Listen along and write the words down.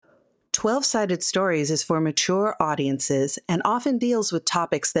12-Sided Stories is for mature audiences and often deals with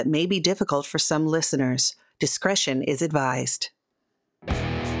topics that may be difficult for some listeners. Discretion is advised.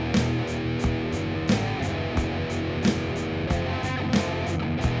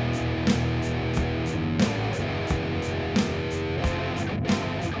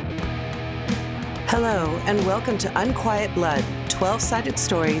 Hello, and welcome to Unquiet Blood, 12-Sided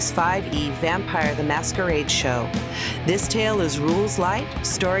Stories 5e Vampire the Masquerade Show. This tale is rules light,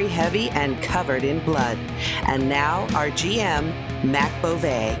 story heavy, and covered in blood. And now, our GM, Mac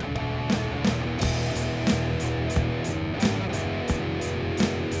Beauvais.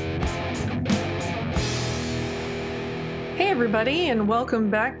 Hey everybody, and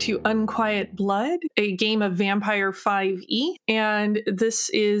welcome back to Unquiet Blood, a game of Vampire 5e, and this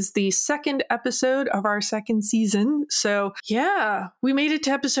is the second episode of our second season, so yeah, we made it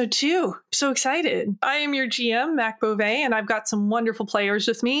to episode 2. So excited. I am your GM, Mac Beauvais, and I've got some wonderful players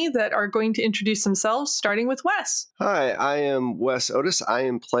with me that are going to introduce themselves, starting with Wes. Hi, I am Wes Otis. I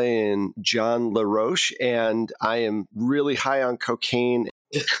am playing John LaRoche, and I am really high on cocaine.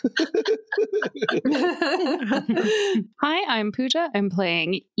 Hi, I'm Pooja. I'm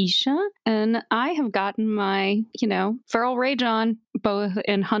playing Isha, and I have gotten my, feral rage on, both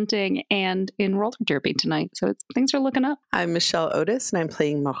in hunting and in roller derby tonight. So things are looking up. I'm Michelle Otis, and I'm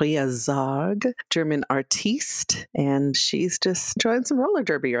playing Maria Zarg, German artiste, and she's just enjoying some roller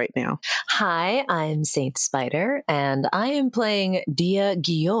derby right now. Hi, I'm Saint Spider, and I am playing Dia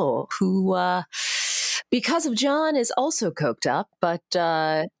Guillot, who, because of John, is also coked up, but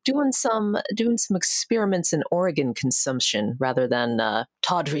doing some experiments in organ consumption rather than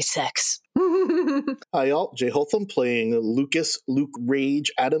tawdry sex. Hi, y'all. Jay Hotham playing Luke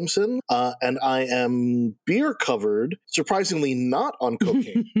Rage Adamson, and I am beer covered, surprisingly not on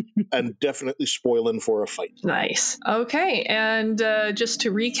cocaine, and definitely spoiling for a fight. Nice. Okay, and just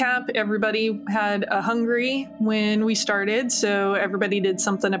to recap, everybody had a hungry when we started, so everybody did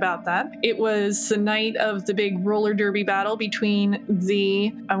something about that. It was the night of the big roller derby battle between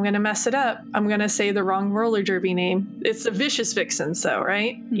I'm going to mess it up. I'm going to say the wrong roller derby name. It's the Vicious Vixens, though,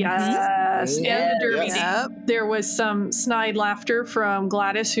 right? Yes. And the derby name. There was some snide laughter from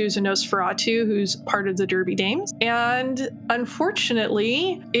Gladys, who's a Nosferatu, who's part of the derby dames. And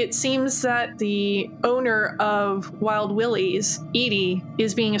unfortunately, it seems that the owner of Wild Willie's, Edie,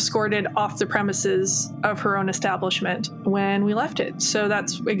 is being escorted off the premises of her own establishment when we left it. So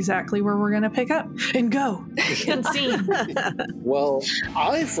that's exactly where we're going to pick up and go and scene. Well,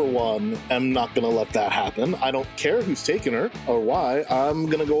 I, for one, am not going to let that happen. I don't care who's taking her or why. I'm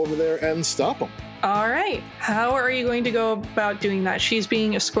going to go over there and stop them. All right. How are you going to go about doing that? She's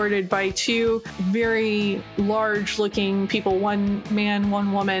being escorted by two very large-looking people, one man,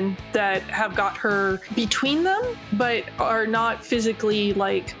 one woman, that have got her between them, but are not physically,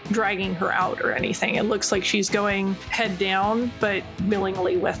 dragging her out or anything. It looks like she's going head down, but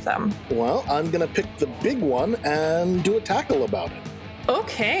willingly with them. Well, I'm going to pick the big one and do a tackle about it.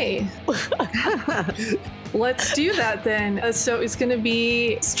 Okay. Let's do that then. So it's going to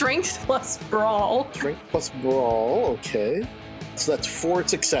be strength plus brawl. Strength plus brawl, okay. So that's 4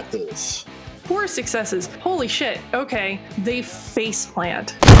 successes. 4 successes. Holy shit. Okay. They face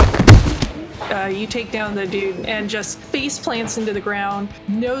plant. You take down the dude and just face plants into the ground,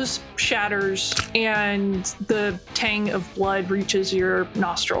 nose shatters, and the tang of blood reaches your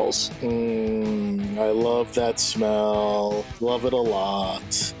nostrils. I love that smell. Love it a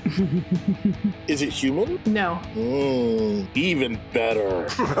lot. Is it human? No. Even better.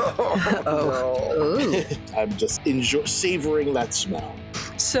 I'm just savoring that smell.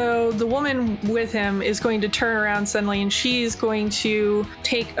 So the woman with him is going to turn around suddenly, and she's going to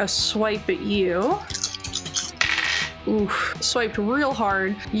take a swipe at you. Oof, swiped real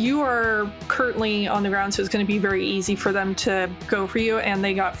hard. You are currently on the ground, so it's going to be very easy for them to go for you, and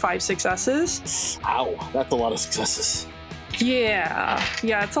they got 5 successes. Ow, that's a lot of successes. Yeah,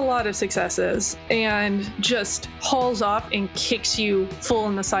 it's a lot of successes. And just hauls off and kicks you full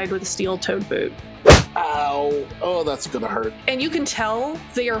in the side with a steel-toed boot. Ow. Oh, that's gonna hurt. And you can tell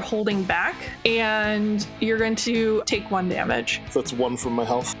they are holding back, and you're going to take 1 damage. So that's 1 from my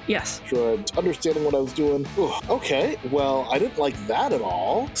health? Yes. Sure, I'm understanding what I was doing. Ooh, okay, well, I didn't like that at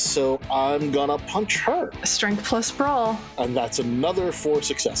all, so I'm gonna punch her. Strength plus brawl. And that's another 4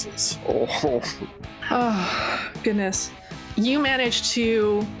 successes. Oh, goodness. You manage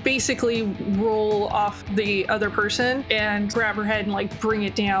to basically roll off the other person and grab her head and bring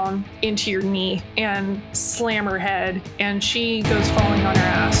it down into your knee and slam her head, and she goes falling on her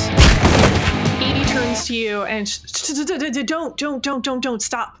ass. Edie turns to you and don't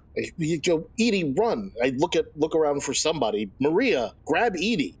stop. Edie, run. I look around for somebody. Maria, grab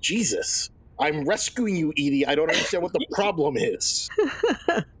Edie. Jesus. I'm rescuing you, Edie. I don't understand what the problem is.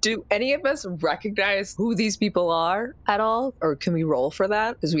 Do any of us recognize who these people are at all? Or can we roll for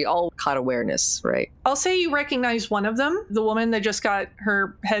that? Because we all caught awareness, right? I'll say you recognize one of them. The woman that just got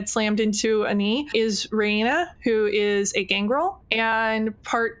her head slammed into a knee is Raina, who is a gangrel and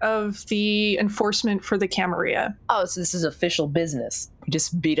part of the enforcement for the Camarilla. Oh, so this is official business. We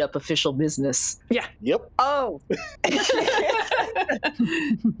just beat up official business. Yeah. Yep. Oh.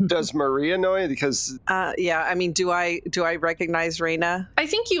 Does Maria know it? Because yeah, I mean, do I recognize Raina? I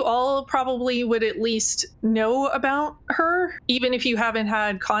think you all probably would at least know about her, even if you haven't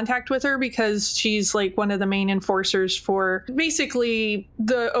had contact with her, because she's like one of the main enforcers for basically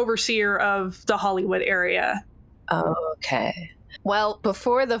the overseer of the Hollywood area. Okay. Well,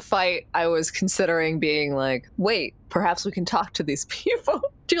 before the fight, I was considering being like, wait, perhaps we can talk to these people.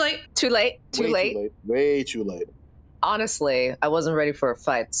 Too late. Too late. Too late. Way too late. Honestly, I wasn't ready for a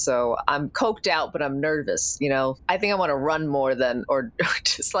fight, so I'm coked out, but I'm nervous, you know? I think I want to run more than, or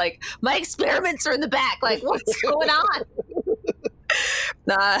just like, my experiments are in the back. Like, what's going on?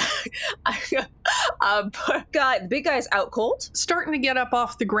 God, the big guy's out cold. Starting to get up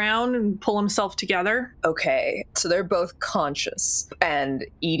off the ground and pull himself together. Okay, so they're both conscious, and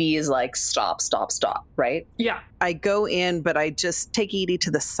Edie is like, stop, right? Yeah. I go in, but I just take Edie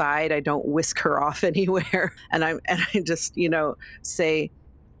to the side. I don't whisk her off anywhere. And I just, say,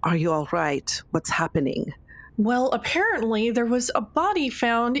 "Are you all right? What's happening?" Well, apparently there was a body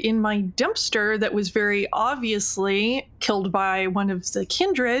found in my dumpster that was very obviously killed by one of the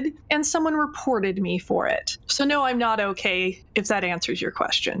kindred, and someone reported me for it. So no, I'm not okay, if that answers your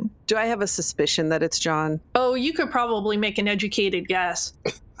question. Do I have a suspicion that it's John? Oh, you could probably make an educated guess.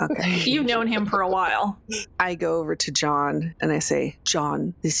 Okay. You've known him for a while. I go over to John and I say,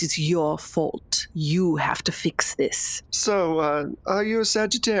 "John, this is your fault. You have to fix this." So, are you a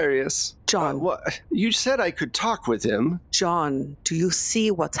Sagittarius? John. What? You said I could talk with him. John, do you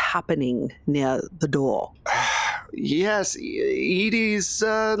see what's happening near the door? Yes, Edie's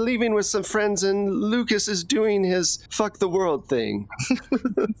leaving with some friends and Lucas is doing his fuck the world thing.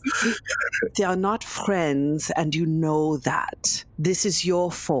 They are not friends, and you know that. This is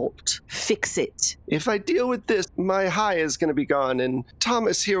your fault. Fix it. If I deal with this, my high is going to be gone, and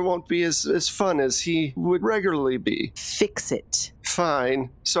Thomas here won't be as fun as he would regularly be. Fix it.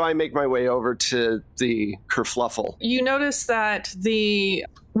 Fine. So I make my way over to the kerfluffle. You notice that the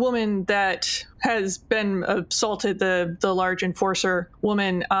woman that has been assaulted, the large enforcer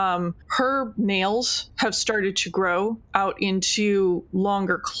woman, her nails have started to grow out into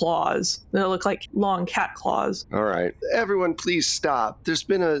longer claws that look like long cat claws. All right. Everyone, please stop. There's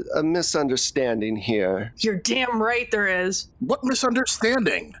been a misunderstanding here. You're damn right there is. What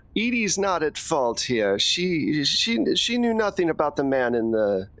misunderstanding? Edie's not at fault here. She knew nothing about the man in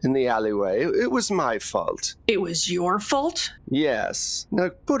the alleyway. It was my fault. It was your fault? Yes. Now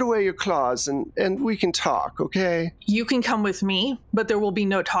put away your claws and we can talk, okay? You can come with me, but there will be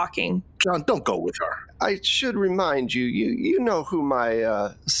no talking. John, don't go with her. I should remind you, you know who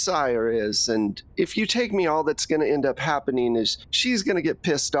my sire is, and if you take me, all that's going to end up happening is she's going to get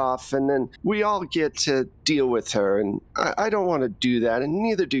pissed off, and then we all get to deal with her, and I don't want to do that, and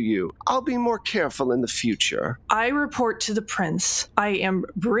neither do you. I'll be more careful in the future. I report to the prince. I am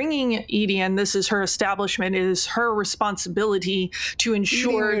bringing Edie, and this is her establishment. It is her responsibility to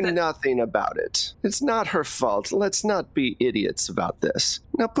ensure Edie knew that nothing about it. It's not her fault. Let's not be idiots about this.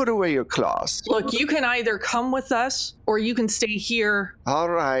 Now put away your claws. Look, you can either come with us or you can stay here. All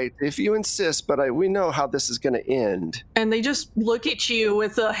right, if you insist, but we know how this is going to end. And they just look at you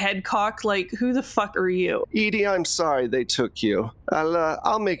with a head cocked like, who the fuck are you? Edie, I'm sorry they took you.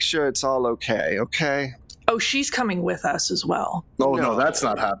 I'll make sure it's all okay, okay? Oh, she's coming with us as well. Oh, no, that's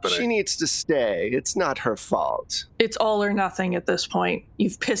not happening. She needs to stay. It's not her fault. It's all or nothing at this point.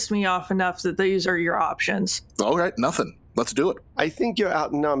 You've pissed me off enough that these are your options. All right, nothing. Let's do it. I think you're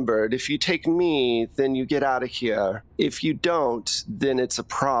outnumbered. If you take me, then you get out of here. If you don't, then it's a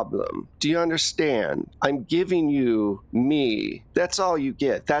problem. Do you understand? I'm giving you me. That's all you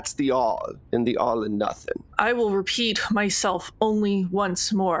get. That's the all, and the all and nothing. I will repeat myself only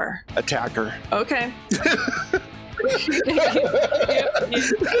once more. Attacker. Okay.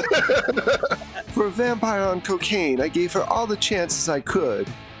 For a vampire on cocaine, I gave her all the chances I could.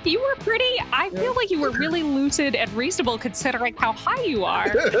 You were I feel like you were really lucid and reasonable considering how high you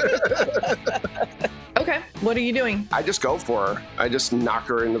are. Okay, what are you doing? I just go for her. I just knock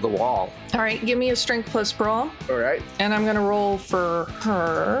her into the wall. All right, give me a strength plus brawl. All right. And I'm going to roll for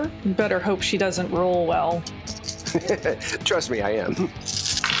her. You better hope she doesn't roll well. Trust me, I am.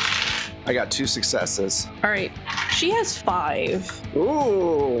 I got 2 successes. All right. She has 5.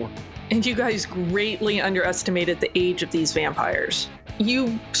 Ooh. And you guys greatly underestimated the age of these vampires.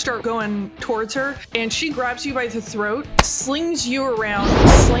 You start going towards her, and she grabs you by the throat, slings you around,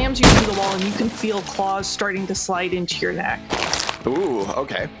 slams you into the wall, and you can feel claws starting to slide into your neck. Ooh,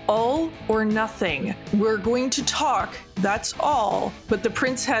 okay. All or nothing. We're going to talk, that's all. But the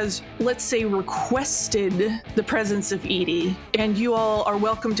prince has, let's say, requested the presence of Edie, and you all are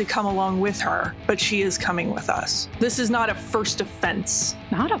welcome to come along with her, but she is coming with us. This is not a first offense.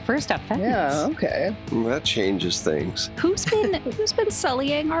 Not a first offense. Yeah, okay. That changes things. Who's been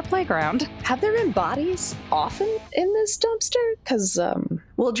sullying our playground? Have there been bodies often in this dumpster? Because,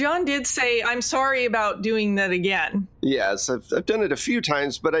 Well, John did say, I'm sorry about doing that again. Yes, I've done it a few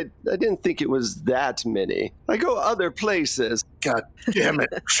times, but I didn't think it was that many. I go other places. God damn it,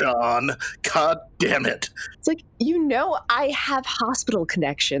 Sean. God damn it. it's like, I have hospital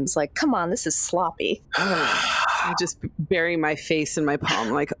connections. Like, come on, this is sloppy. I just bury my face in my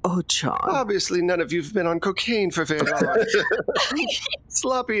palm like, oh, John. Obviously, none of you've been on cocaine for very long.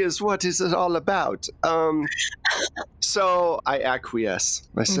 Sloppy is what is it all about. So I acquiesce.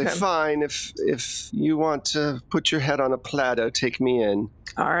 I say, Okay. fine, if you want to put your head on a platter, take me in.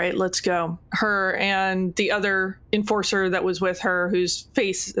 All right, let's go. Her and the other enforcer that was with her, whose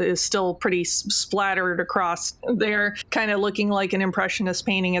face is still pretty splattered across there, kind of looking like an impressionist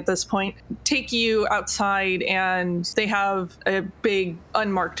painting at this point, take you outside, and they have a big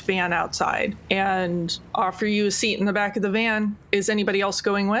unmarked van outside and offer you a seat in the back of the van. Is anybody else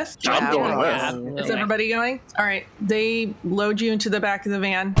going with? I'm going with. Is everybody going? All right. They load you into the back of the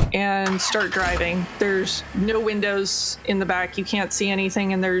van and start driving. There's no windows in the back. You can't see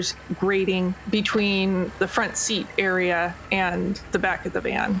anything, and there's grating between the front seat area and the back of the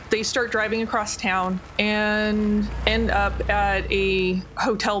van. They start driving across town and end up at a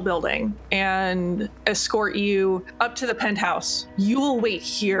hotel building and escort you up to the penthouse. You will wait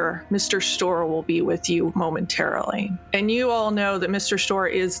here. Mr. Storr will be with you momentarily. And you all know that Mr. Storr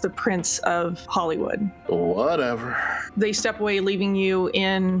is the Prince of Hollywood. Whatever. They step away, leaving you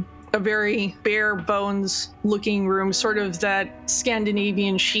in a very bare bones looking room, sort of that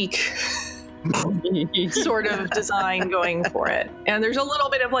Scandinavian chic sort of design going for it. And there's a little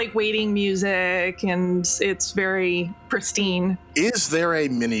bit of like waiting music, and it's very pristine. Is there a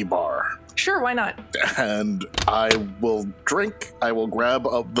mini bar? Sure, why not? And I will drink. I will grab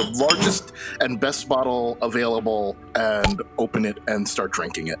the largest and best bottle available and open it and start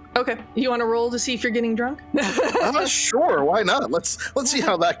drinking it. Okay. You want to roll to see if you're getting drunk? Sure, why not? Let's see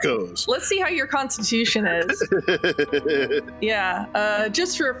how that goes. Let's see how your constitution is. Yeah.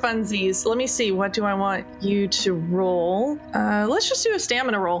 Just for funsies, let me see. What do I want you to roll? Let's just do a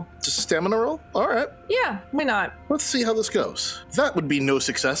stamina roll. Just a stamina roll? All right. Yeah, why not? Let's see how this goes. That would be no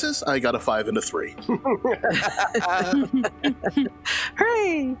successes. I got a 5 and a 3.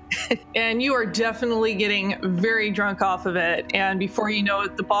 Hooray! And you are definitely getting very drunk off of it. And before you know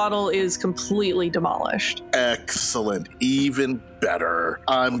it, the bottle is completely demolished. Excellent. Even better.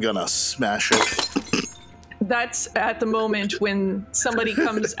 I'm gonna smash it. That's at the moment when somebody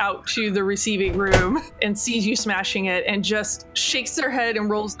comes out to the receiving room and sees you smashing it and just shakes their head and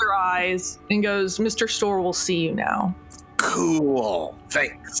rolls their eyes and goes, Mr. Storr will see you now. Cool.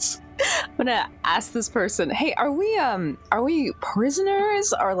 Thanks. I'm gonna ask this person, hey, are we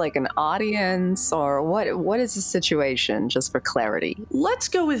prisoners or like an audience, or what is the situation, just for clarity? Let's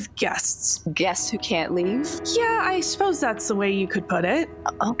go with guests. Guests who can't leave? Yeah, I suppose that's the way you could put it.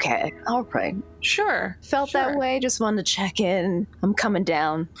 Okay, all right. Sure. Felt Sure. that way, just wanted to check in. I'm coming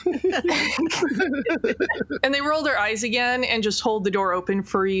down. And they roll their eyes again and just hold the door open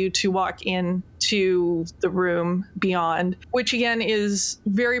for you to walk in to the room beyond, which again is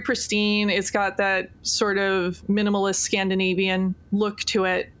very pristine. It's got that sort of minimalist Scandinavian look to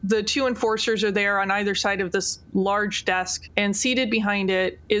it. The 2 enforcers are there on either side of this large desk, and seated behind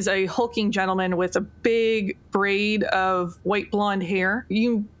it is a hulking gentleman with a big braid of white blonde hair.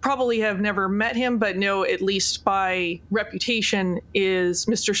 You probably have never met him, but know at least by reputation is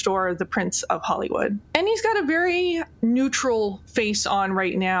Mr. Storr, the Prince of Hollywood. And he's got a very neutral face on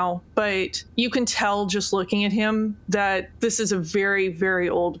right now, but you can tell just looking at him that this is a very, very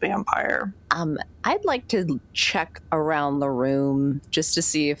old vampire. I'd like to check around the room just to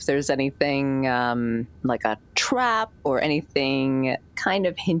see if there's anything like a trap or anything kind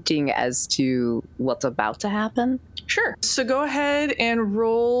of hinting as to what's about to happen. Sure. So go ahead and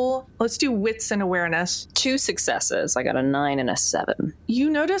roll. Let's do wits and awareness. 2 successes. I got a 9 and a 7. You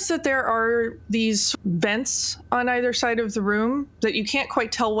notice that there are these vents on either side of the room that you can't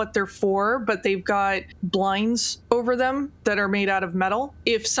quite tell what they're for, but they've got blinds over them that are made out of metal.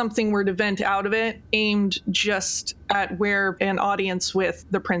 If something were to vent out of it, aimed just at where an audience with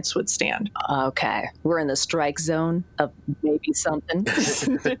the prince would stand. Okay. We're in the strike zone of maybe something.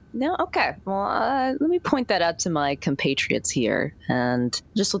 No, okay. Well, let me point that out to my compatriots here, and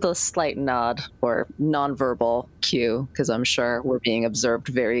just with a slight nod or nonverbal cue, because I'm sure we're being observed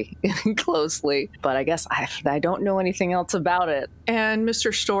very closely. But I guess I don't know anything else about it. And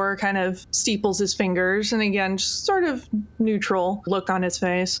Mr. Storr kind of steeples his fingers, and again, just sort of neutral look on his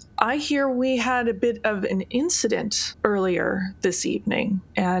face. I hear we had a bit of an incident earlier this evening,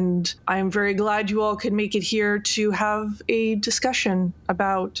 and I'm very glad you all could make it here to have a discussion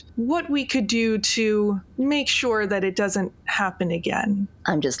about what we could do to make sure that it doesn't happen again.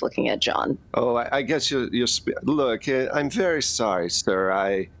 I'm just looking at John. Oh, I guess you're look, I'm very sorry, sir.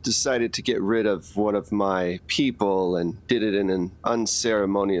 I decided to get rid of one of my people and did it in an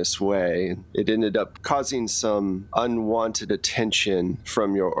unceremonious way. It ended up causing some unwanted attention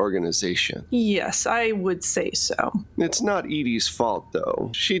from your organization. Yes, I would say so. It's not Edie's fault,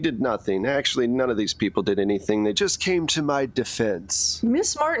 though. She did nothing. Actually, none of these people did anything. They just came to my defense.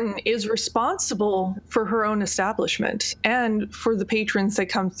 Miss Martin is responsible for her own establishment and for the patrons that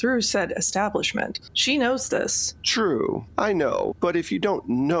come through said establishment. She knows this. True, I know. But if you don't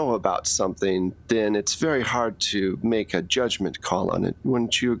know about something, then it's very hard to make a judgment call on it.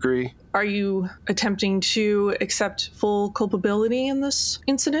 Wouldn't you agree? Are you attempting to accept full culpability in this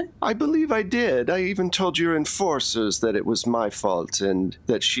incident? I believe I did. I even told your enforcers that it was my fault and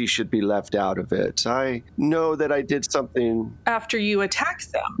that she should be left out of it. I know that I did something. After you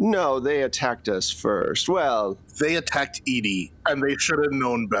attacked them? No, they attacked us first. Well, They attacked Edie, and they should have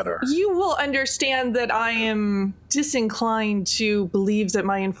known better. You will understand that I am disinclined to believe that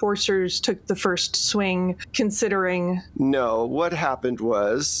my enforcers took the first swing, considering... No, what happened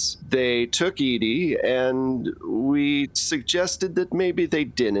was they took Edie, and we suggested that maybe they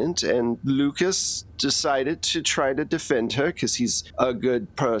didn't, and Lucas decided to try to defend her because he's a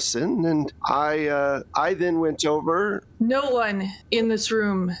good person, and I then went over. No one in this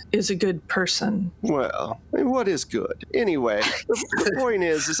room is a good person. Well, what is good? Anyway, the point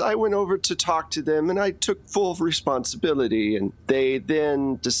is I went over to talk to them, and I took full responsibility, and they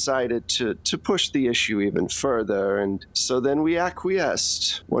then decided to push the issue even further, and so then we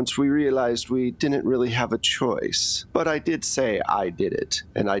acquiesced once we realized we didn't really have a choice. But I did say I did it,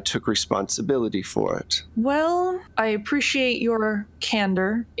 and I took responsibility for it. Well, I appreciate your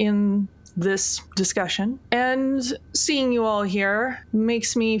candor in this discussion, and seeing you all here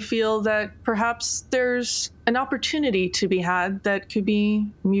makes me feel that perhaps there's an opportunity to be had that could be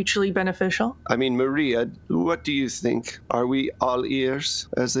mutually beneficial. I mean, Maria, what do you think? Are we all ears,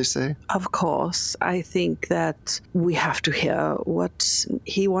 as they say? Of course, I think that we have to hear what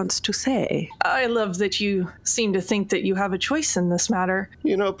he wants to say. I love that you seem to think that you have a choice in this matter.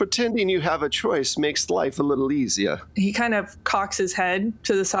 You know, pretending you have a choice makes life a little easier. He kind of cocks his head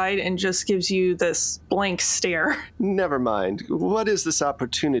to the side and just gives you this blank stare. Never mind. What is this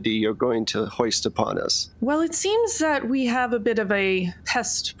opportunity you're going to hoist upon us? Well, it seems that we have a bit of a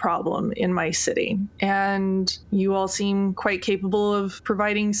pest problem in my city, and you all seem quite capable of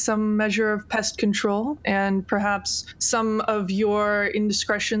providing some measure of pest control, and perhaps some of your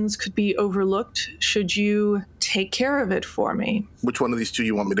indiscretions could be overlooked should you take care of it for me. Which one of these two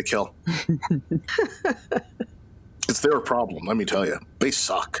you want me to kill? It's their problem, let me tell you. They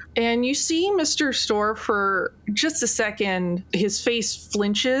suck. And you see Mr. Storr for just a second, his face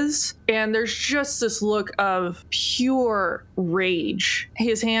flinches, and there's just this look of pure rage.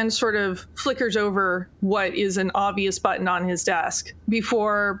 His hand sort of flickers over what is an obvious button on his desk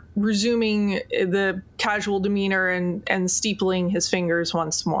before resuming the casual demeanor and steepling his fingers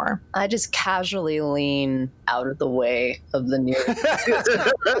once more. I just casually lean out of the way of the nearest.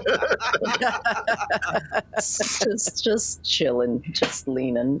 just chilling, just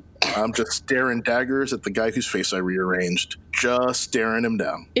leaning. I'm just staring daggers at the guy whose face I rearranged. Just staring him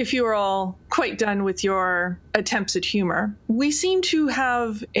down. If you are all quite done with your attempts at humor, we seem to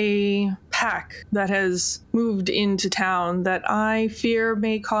have a pack that has moved into town that I fear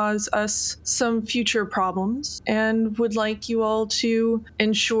may cause us some future problems, and would like you all to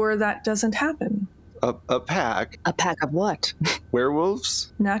ensure that doesn't happen. A pack? A pack of what?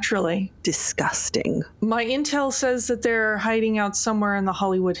 Werewolves? Naturally. Disgusting. My intel says that they're hiding out somewhere in the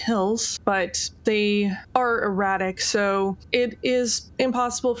Hollywood Hills, but they are erratic, so it is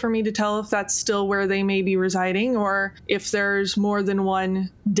impossible for me to tell if that's still where they may be residing or if there's more than one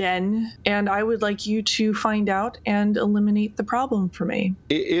den, and I would like you to find out and eliminate the problem for me.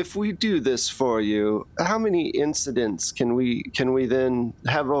 If we do this for you, how many incidents can we then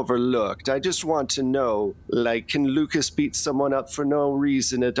have overlooked? I just want to know, like, can Lucas beat someone up for no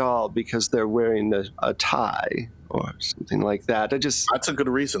reason at all because they're wearing a tie or something like that? That's a good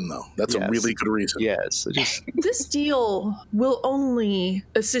reason, though. That's Yes. a really good reason. Yes. This deal will only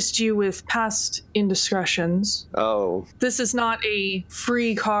assist you with past indiscretions. Oh, This is not a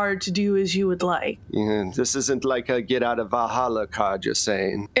free card to do as you would like. yeah, this isn't like a get out of Valhalla card, you're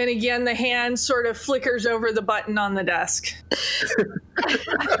saying. And again, the hand sort of flickers over the button on the desk.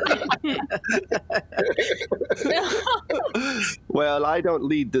 Well, I don't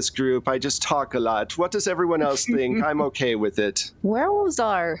lead this group. I just talk a lot. What does everyone else think? I'm okay with it. Werewolves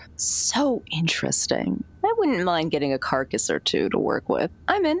are so interesting. I wouldn't mind getting a carcass or two to work with.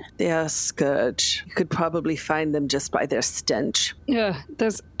 I'm in. They are a scourge. You could probably find them just by their stench. Ugh,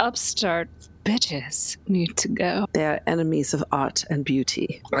 those upstart bitches need to go. They are enemies of art and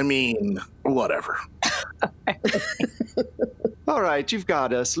beauty. I mean, whatever. All right, you've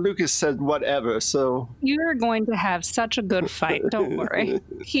got us. Lucas said whatever, so... You're going to have such a good fight, don't worry.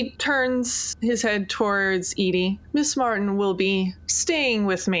 He turns his head towards Edie. Miss Martin will be staying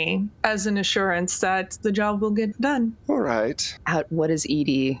with me as an assurance that the job will get done. All right. What does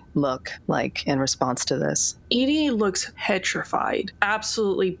Edie look like in response to this? Edie looks petrified,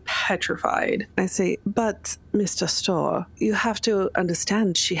 absolutely petrified. I say, but Mr. Storr, you have to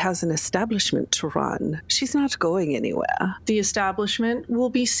understand she has an establishment to run. She's not going anywhere. The establishment will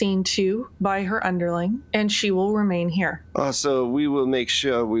be seen to by her underling, and she will remain here. Also, we will make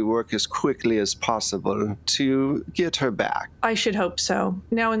sure we work as quickly as possible to get her back. I should hope so.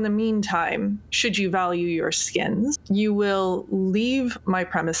 Now, in the meantime, should you value your skins, you will leave my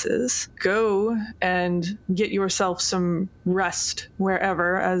premises, go and get yourself some rest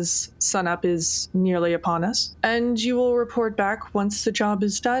wherever, as sunup is nearly upon us, and you will report back once the job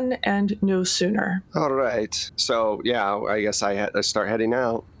is done and no sooner. All right. So, yeah, I guess I start heading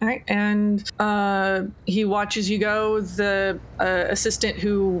out. All right, and he watches you go. The assistant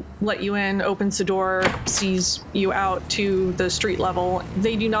who let you in opens the door, sees you out to the street level.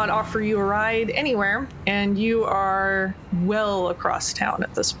 They do not offer you a ride anywhere, and you are well across town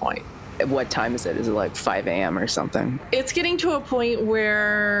at this point. What time is it? Is it like 5 a.m. or something? It's getting to a point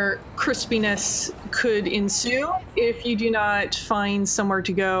where crispiness could ensue if you do not find somewhere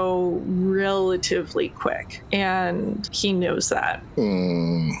to go relatively quick. And he knows that.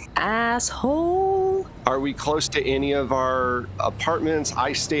 Asshole. Are we close to any of our apartments?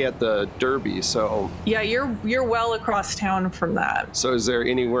 I stay at the Derby, so... Yeah, you're well across town from that. So is there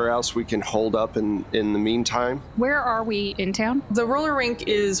anywhere else we can hold up in the meantime? Where are we in town? The roller rink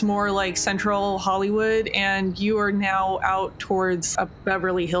is more like central Hollywood, and you are now out towards a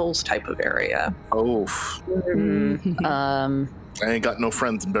Beverly Hills type of area. Oof. I ain't got no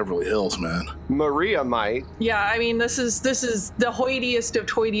friends in Beverly Hills, man. Maria might. Yeah, I mean, this is the hoitiest of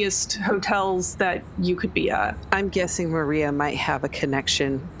toitiest hotels that you could be at. I'm guessing Maria might have a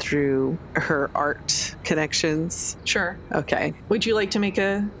connection through her art connections. Sure. Okay. Would you like to make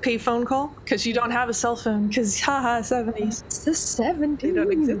a pay phone call? Because you don't have a cell phone. Because, haha, 70s. It's the 70s. They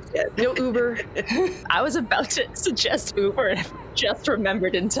don't exist yet. No Uber. I was about to suggest Uber and I just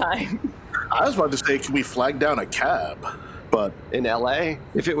remembered in time. I was about to say, can we flag down a cab? But In LA?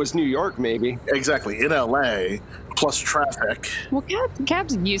 If it was New York, maybe. exactly, in LA, plus traffic. Well,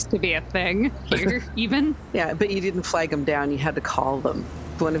 cabs used to be a thing here, even. Yeah, but you didn't flag them down. You had to call them.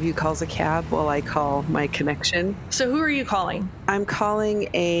 One of you calls a cab while I call my connection. So who are you calling? I'm calling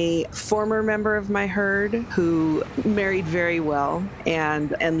a former member of my herd who married very well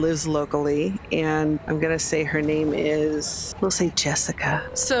and lives locally. And I'm going to say her name is, we'll say Jessica.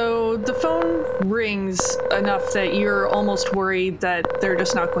 So the phone rings enough that you're almost worried that they're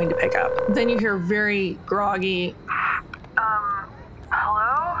just not going to pick up. Then you hear very groggy,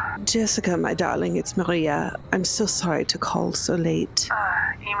 hello? Jessica, my darling, it's Maria. I'm so sorry to call so late.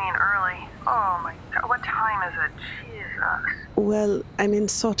 You mean early? Oh my god, what time is it? Jesus. Well, I'm in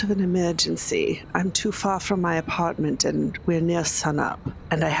sort of an emergency. I'm too far from my apartment and we're near sunup.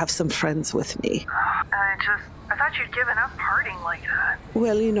 And I have some friends with me. I thought you'd given up partying like that.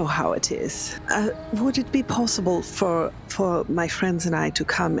 Well, you know how it is. Would it be possible for my friends and I to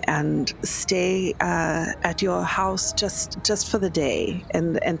come and stay at your house just for the day,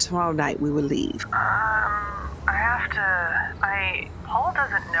 and tomorrow night we will leave? Paul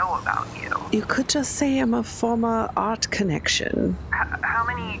doesn't know about you. You could just say I'm a former art connection. How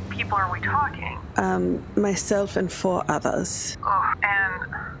many people are we talking? Myself and 4 others. Oh, and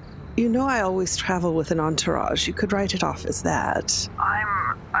You know I always travel with an entourage. You could write it off as that.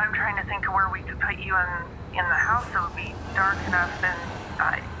 I'm trying to think of where we could put you in the house that would be dark enough,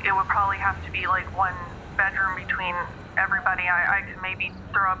 and it would probably have to be like one bedroom between everybody. I could maybe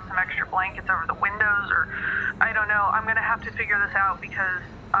throw up some extra blankets over the windows, or I don't know. I'm gonna have to figure this out because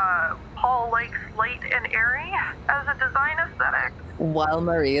Paul likes light and airy as a design aesthetic. While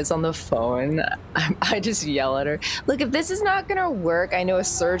Marie is on the phone, I just yell at her, look, if this is not gonna work, I know a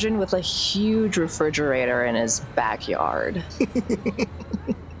surgeon with a huge refrigerator in his backyard.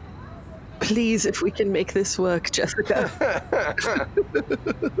 Please, if we can make this work, Jessica.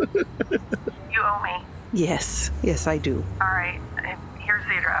 You owe me. Yes, I do. All right, here's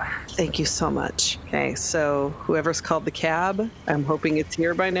the address. Thank you so much. Okay, so whoever's called the cab, I'm hoping it's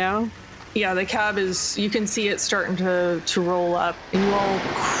here by now. Yeah, the cab is, you can see it starting to roll up, and you all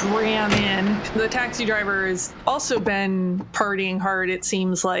cram in. The taxi driver has also been partying hard, it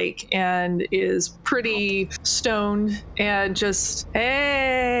seems like, and is pretty stoned and just,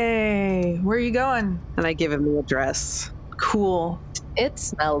 hey, where are you going? And I give him the address. Cool. It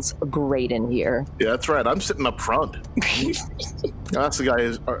smells great in here. Yeah, that's right. I'm sitting up front. That's the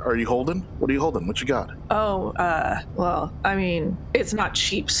guy. Are you holding? What are you holding? What you got? Oh, well, I mean, it's not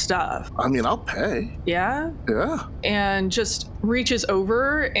cheap stuff. I mean, I'll pay. Yeah? Yeah. And just reaches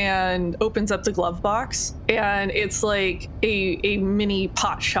over and opens up the glove box, and it's like a mini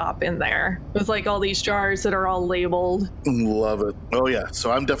pot shop in there with like all these jars that are all labeled. Love it. Oh yeah,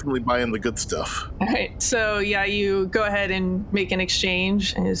 so I'm definitely buying the good stuff. All right, so yeah, you go ahead and make an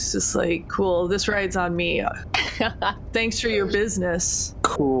exchange, and it's just like, cool, this ride's on me. Thanks for your business.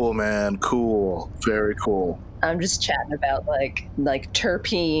 Cool, man. Cool. Very cool. I'm just chatting about like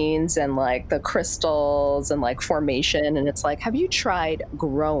terpenes and like the crystals and like formation, and it's like, have you tried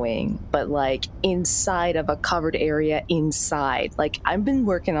growing but like inside of a covered area inside? Like, I've been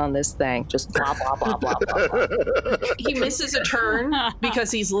working on this thing, just blah blah blah blah blah, blah. He misses a turn because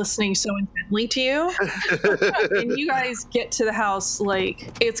he's listening so intently to you, and you guys get to the house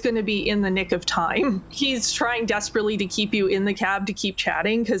like it's going to be in the nick of time. He's trying desperately to keep you in the cab to keep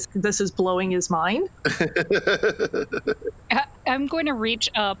chatting because this is blowing his mind. I'm going to reach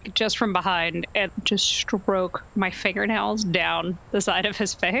up just from behind and just stroke my fingernails down the side of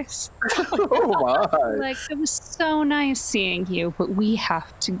his face. Oh my. Like, it was so nice seeing you, but we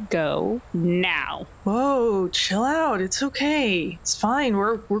have to go now. Whoa, chill out. It's okay. It's fine.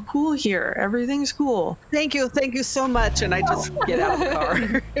 We're cool here. Everything's cool. Thank you so much. And I just get out of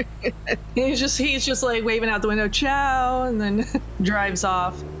the car. He's just like waving out the window, ciao, and then drives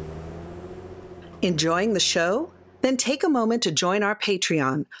off. Enjoying the show? Then take a moment to join our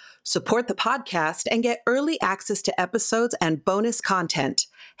Patreon, support the podcast, and get early access to episodes and bonus content.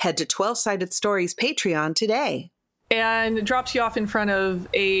 Head to 12-Sided Stories Patreon today. And drops you off in front of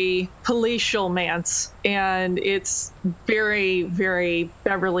a palatial manse, and it's very, very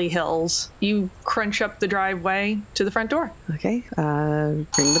Beverly Hills. You crunch up the driveway to the front door. Okay, ring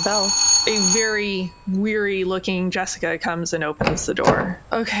the bell. A very weary-looking Jessica comes and opens the door.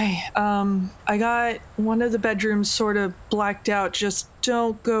 Okay, I got one of the bedrooms sort of blacked out. Just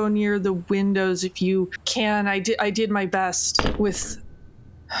don't go near the windows if you can. I did my best with...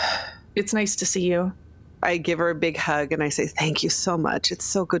 It's nice to see you. I give her a big hug and I say, thank you so much. It's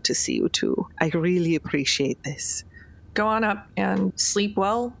so good to see you too. I really appreciate this. Go on up and sleep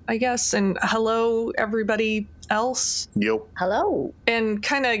well, I guess. And hello, everybody else. Yep. Hello. And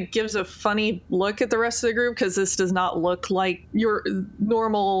kind of gives a funny look at the rest of the group because this does not look like your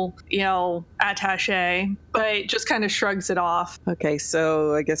normal, attaché, but just kind of shrugs it off. Okay,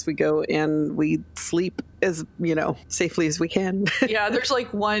 so I guess we go and we sleep as, safely as we can. Yeah, there's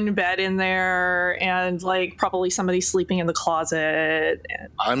like one bed in there and like probably somebody sleeping in the closet.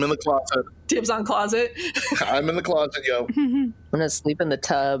 I'm in the closet. Dibs on closet. I'm in the closet, yo. I'm gonna sleep in the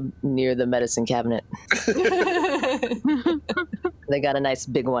tub near the medicine cabinet. They got a nice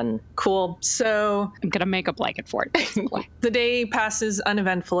big one. Cool. So I'm going to make a blanket for it, basically. the day passes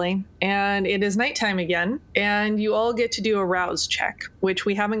uneventfully, and it is nighttime again, and you all get to do a rouse check, which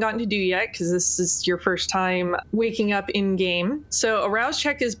we haven't gotten to do yet because this is your first time waking up in game. So a rouse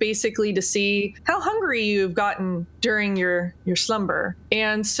check is basically to see how hungry you've gotten during your slumber.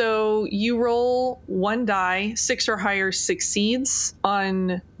 And so you roll one die, 6 or higher succeeds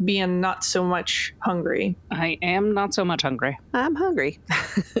on being not so much hungry. I am not so much hungry. I'm hungry.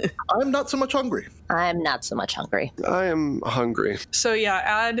 I'm not so much hungry. I'm not so much hungry. I am hungry. So yeah,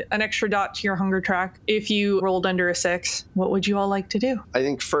 add an extra dot to your hunger track. If you rolled under a 6, what would you all like to do? I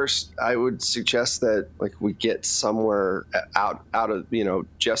think first I would suggest that like we get somewhere out of,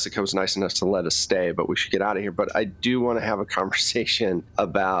 Jessica was nice enough to let us stay, but we should get out of here. But I do want to have a conversation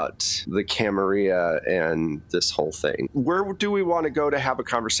about the Camarilla and this whole thing. Where do we want to go to have a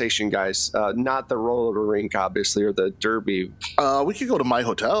conversation, guys? Not the roller rink, obviously, or the derby. We could go to my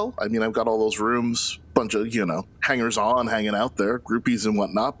hotel. I mean, I've got all those rooms, bunch of, hangers-on hanging out there, groupies and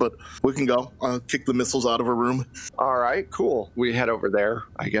whatnot, but we can go kick the missiles out of a room. All right, cool. We head over there,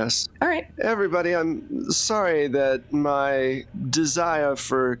 I guess. All right. Everybody, I'm sorry that my desire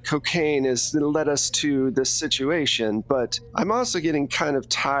for cocaine has led us to this situation, but I'm also getting kind of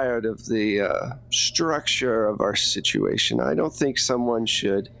tired of the structure of our situation. I don't think someone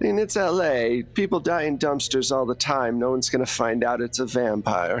should. I mean, it's LA. People die in dumpsters all the time. No one's going to find out it's a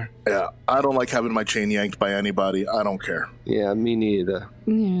vampire. Yeah, I don't like having my chain yanked by anybody. I don't care. Yeah, me neither.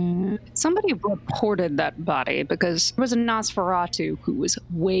 Yeah. Somebody reported that body because there was a Nosferatu who was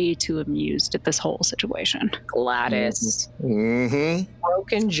way too amused at this whole situation. Gladys. Mm-hmm.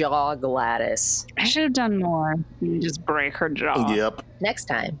 Broken jaw Gladys. I should have done more. Just break her jaw. Yep. Next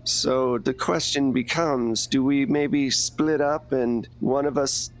time. So the question becomes, do we maybe split up and one of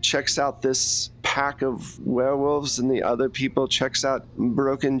us checks out this pack of werewolves and the other people checks out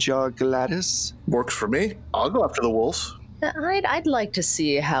Broken Jaw Gladys? Works for me. I'll go after the wolves. I'd like to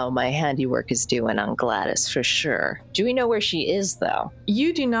see how my handiwork is doing on Gladys for sure. Do we know where she is though?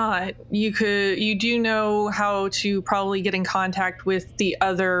 You do not. You do know how to probably get in contact with the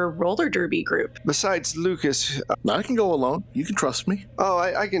other roller derby group. Besides Lucas. I can go alone. You can trust me. Oh,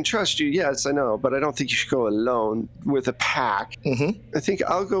 I can trust you. Yes, I know. But I don't think you should go alone with a pack. Mm-hmm. I think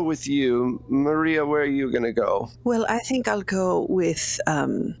I'll go with you. Maria, where are you going to go? Well, I think I'll go with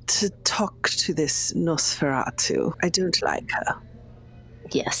to talk to this Nosferatu. I don't like her.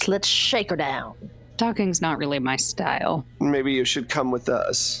 Yes, let's shake her down. Talking's not really my style. Maybe you should come with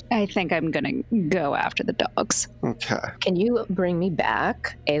us. I think I'm gonna go after the dogs. Okay. Can you bring me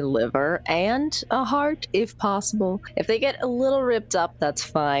back a liver and a heart, if possible? If they get a little ripped up, that's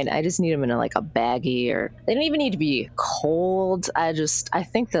fine. I just need them in a baggie, or they don't even need to be cold. I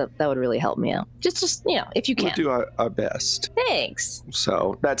think that would really help me out. Just if you can. We'll do our best. Thanks.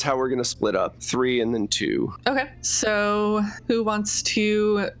 So that's how we're going to split up. 3 and then 2. Okay. So who wants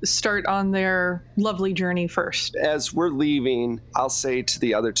to start on their lovely journey first? As we're leaving, I'll say to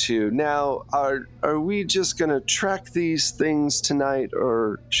the other 2, now, are we just going to track these things tonight,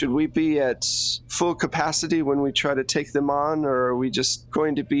 or should we be at full capacity when we try to take them on, or are we just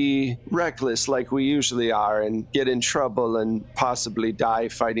going to be reckless like we usually are and get in trouble and possibly die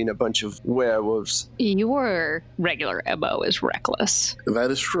fighting a bunch of werewolves? Your regular MO is reckless.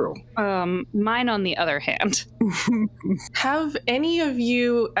 That is true. Mine, on the other hand. Have any of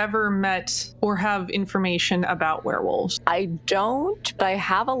you ever met or have information about werewolves? I don't, but I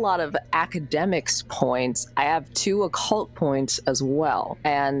have a lot of academics points. I have 2 occult points as well.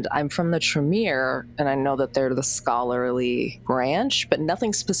 And I'm from the Tremere, and I know that they're the scholarly branch, but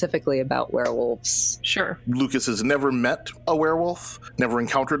nothing specifically about werewolves. Sure. Lucas has never met a werewolf, never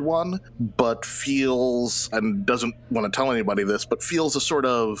encountered one, but feels, and doesn't want to tell anybody this, but feels a sort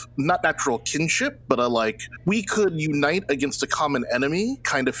of, not natural kinship, but we could unite against a common enemy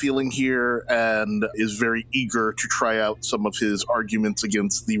kind of feeling here, and is very eager to try out some of his arguments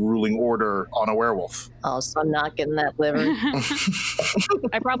against the ruling order on a werewolf. Oh, so I'm not getting that liver.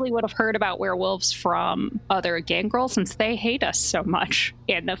 I probably would have heard about werewolves from other gangrel since they hate us so much.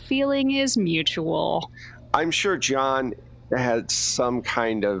 And the feeling is mutual. I'm sure John had some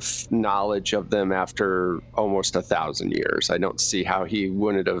kind of knowledge of them after almost 1,000 years. I don't see how he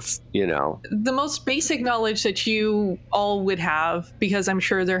wouldn't have, The most basic knowledge that you all would have, because I'm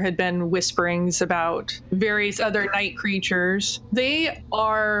sure there had been whisperings about various other night creatures, they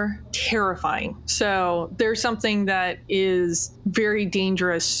are terrifying. So there's something that is very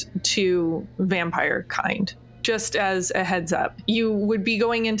dangerous to vampire kind. Just as a heads up, you would be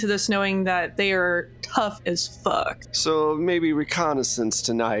going into this knowing that they are tough as fuck. So maybe reconnaissance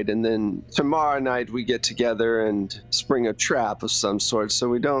tonight, and then tomorrow night we get together and spring a trap of some sort so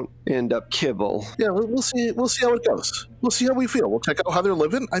we don't end up kibble. Yeah, we'll see. We'll see how it goes. We'll see how we feel. We'll check out how they're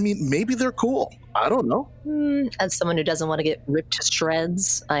living. I mean, maybe they're cool. I don't know. As someone who doesn't want to get ripped to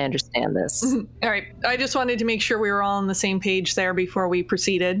shreds, I understand this. All right. I just wanted to make sure we were all on the same page there before we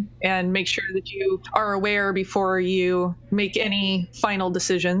proceeded, and make sure that you are aware before you make any final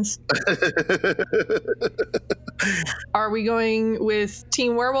decisions. Are we going with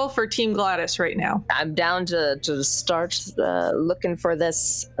Team Werewolf or Team Gladys right now? I'm down to start looking for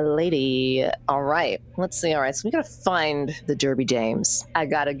this lady. All right. Let's see. All right. So we got to find the Derby Dames. I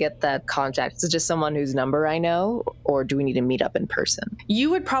got to get that contact. Is it just someone whose number I know, or do we need to meet up in person?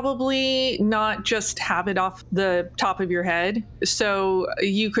 You would probably not just have it off the top of your head. So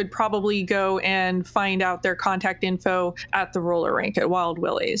you could probably go and find out their contact info at the roller rink at Wild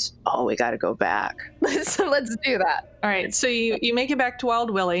Willie's. Oh, we got to go back. So let's do that. All right, so you make it back to Wild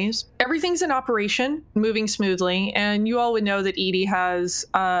Willie's. Everything's in operation, moving smoothly, and you all would know that Edie has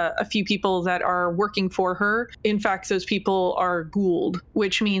a few people that are working for her. In fact, those people are Gould,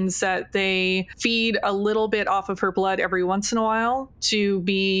 which means that they feed a little bit off of her blood every once in a while to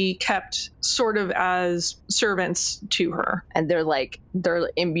be kept sort of as servants to her. And they're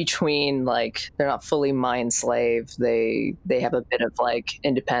in between, like, they're not fully mind slave. They have a bit of like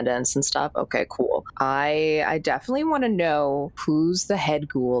independence and stuff. Okay, cool. I definitely want to know who's the head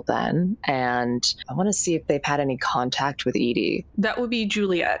ghoul then, and I want to see if they've had any contact with Edie. That would be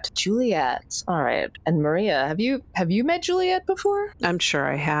Juliet. Juliet. All right. And Maria, have you met Juliet before? I'm sure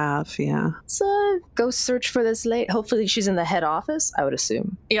I have, yeah. Let's go search for this lady. Hopefully she's in the head office, I would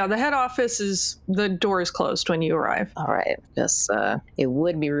assume. Yeah, the head office the door is closed when you arrive. All right. Just it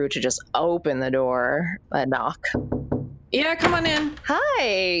would be rude to just open the door and knock. Yeah, come on in.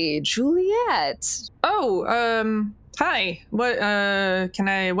 Hi, Juliet. Oh, hi. What are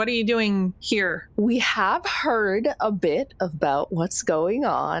you doing here? We have heard a bit about what's going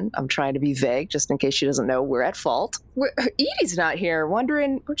on. I'm trying to be vague just in case she doesn't know we're at fault. Edie's not here.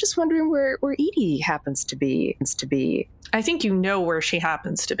 We're just wondering where Edie happens to be. I think you know where she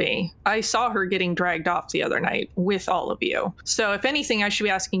happens to be. I saw her getting dragged off the other night with all of you. So if anything, I should be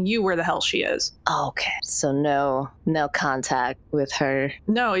asking you where the hell she is. Okay. So no contact with her.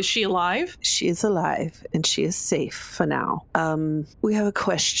 No, is she alive? She is alive, and she is safe for now. We have a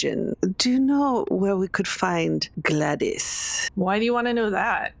question. Do you know where we could find Gladys? Why do you want to know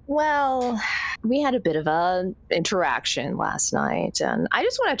that? Well, we had a bit of an interaction last night, and I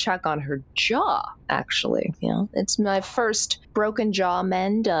just want to check on her jaw, actually. You know, it's my first broken jaw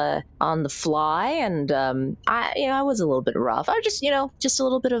mend on the fly, and I was a little bit rough. I just a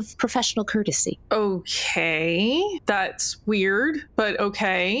little bit of professional courtesy. Okay, that's weird, but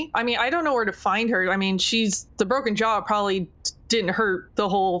okay. I mean, I don't know where to find her. I mean, the broken jaw probably didn't hurt the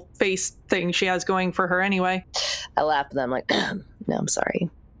whole face thing she has going for her anyway. I laughed at them like, no, I'm sorry.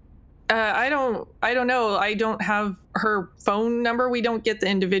 I don't know. I don't have her phone number. We don't get the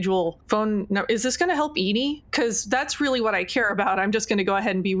individual phone number. Is this going to help Edie? Because that's really what I care about. I'm just going to go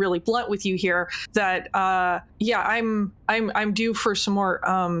ahead and be really blunt with you here. That I'm due for some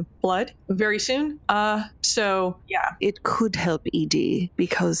more blood very soon. So yeah, it could help Edie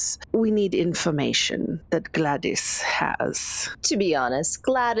because we need information that Gladys has. To be honest,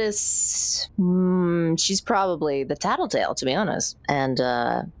 Gladys, she's probably the tattletale, to be honest, and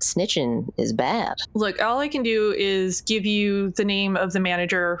snitching is bad. Look, all I can do is give you the name of the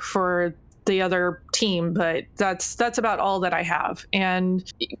manager for the other team, but that's about all that I have, and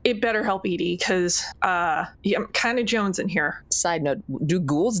it better help Edie because I'm kind of jonesing here. Side note: do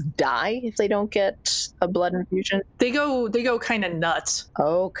ghouls die if they don't get a blood infusion? They go kind of nuts.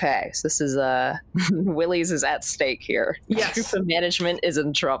 Okay, so this is Willie's is at stake here. Yes, the management is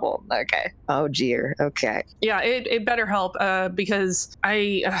in trouble. Okay. Oh dear. Okay. Yeah, it better help because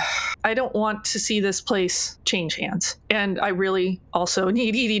I don't want to see this place change hands, and I really also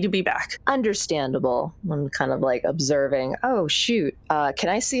need Edie to be back. Understandable. I'm kind of like observing, oh shoot, can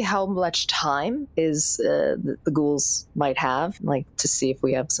I see how much time is the ghouls might have, like to see if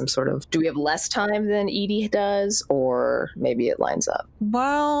we have some sort of, do we have less time than Edie does, or maybe it lines up?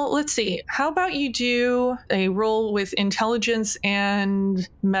 Well, let's see. How about you do a roll with intelligence and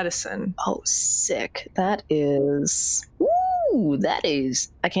medicine? Oh, sick. That is... Ooh, that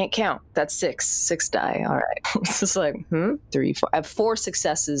is. I can't count. That's 6. 6 die. All right. It's just like, 3, 4. I have 4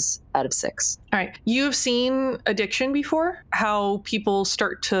 successes out of 6. All right. You've seen addiction before, how people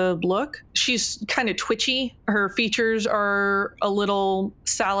start to look. She's kind of twitchy. Her features are a little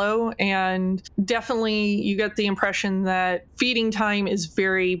sallow, and definitely you get the impression that feeding time is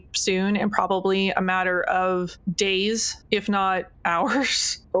very soon and probably a matter of days, if not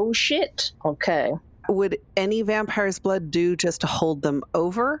hours. Oh, shit. Okay. Would any vampire's blood do just to hold them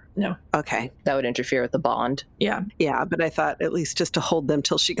over? No. Okay. That would interfere with the bond. Yeah. Yeah, but I thought at least just to hold them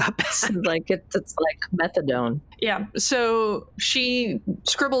till she got back. Like it's like methadone. Yeah. So she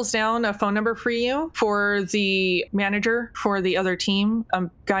scribbles down a phone number for you for the manager for the other team, a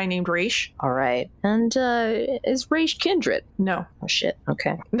guy named Raish. All right. And is Raish kindred? No. Oh, shit.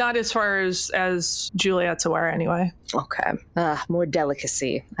 Okay. Not as far as Juliet's aware, anyway. Okay. More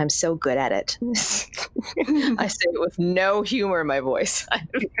delicacy. I'm so good at it. I say it with no humor in my voice.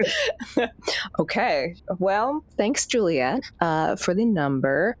 Okay. Well, thanks, Juliet, for the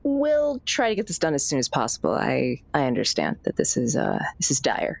number. We'll try to get this done as soon as possible. I understand that this is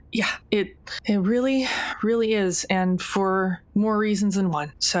dire. Yeah, it really, really is, and for more reasons than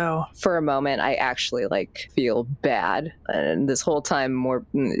one. So for a moment, I actually feel bad, and this whole time,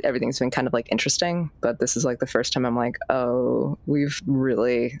 everything's been kind of interesting. But this is the first time I'm like, oh, we've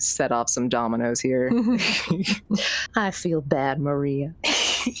really set off some dominoes here. I feel bad, Maria.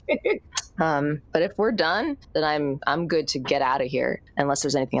 But if we're done, then I'm good to get out of here. Unless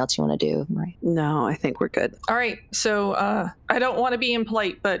there's anything else you want to do, Maria. No, I think we're good. All right. So I don't want to be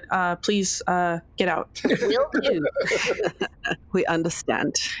impolite, but please get out. Will do. We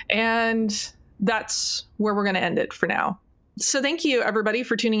understand. And that's where we're going to end it for now. So thank you, everybody,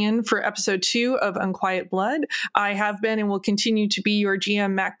 for tuning in for episode 2 of Unquiet Blood. I have been and will continue to be your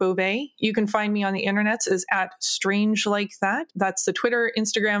GM, Mac Beauvais. You can find me on the internets as @StrangeLikeThat. That's the Twitter,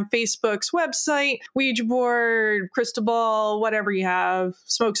 Instagram, Facebook's website, Ouija board, crystal ball, whatever you have,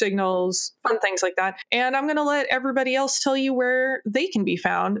 smoke signals, fun things like that. And I'm going to let everybody else tell you where they can be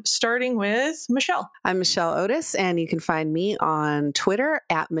found, starting with Michelle. I'm Michelle Otis, and you can find me on Twitter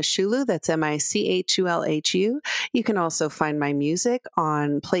 @Michulu. That's MICHULHU. You can also find my music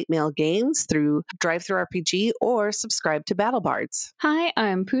on Plate Mail Games through DriveThruRPG or subscribe to BattleBards. Hi,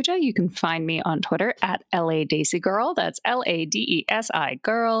 I'm Pooja. You can find me on Twitter @LADaisy Girl. That's LADESI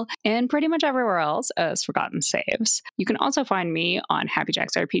Girl, and pretty much everywhere else as Forgotten Saves. You can also find me on Happy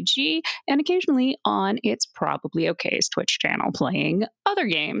Jacks RPG and occasionally on It's Probably OK's Twitch channel playing other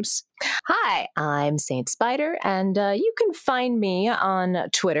games. Hi, I'm Saint Spider, and you can find me on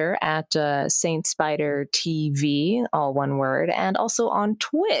Twitter Saint Spider TV, all one word, and also on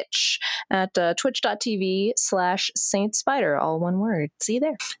Twitch at twitch.tv/Saint Spider, all one word. See you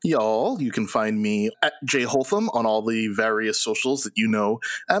there. Y'all, you can find me at J Holtham on all the various socials that you know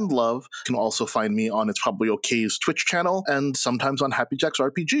and love. You can also find me on It's Probably OK's Twitch channel and sometimes on Happy Jacks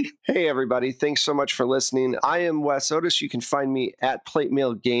RPG. Hey, everybody. Thanks so much for listening. I am Wes Otis. You can find me at Plate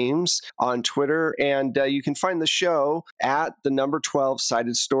Mail Games on Twitter, and you can find the show at the number 12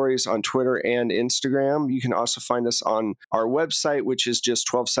 Sided Stories on Twitter and Instagram. You can also find us on our website, which is just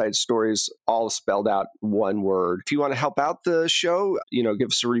 12 Sided Stories, all spelled out one word. If you want to help out the show, give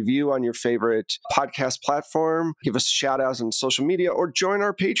us a review on your favorite podcast platform, give us shout outs on social media, or join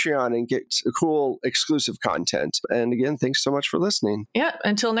our Patreon and get cool exclusive content. And again, thanks so much for listening. Yeah,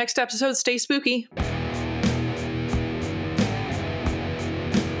 until next episode, stay spooky.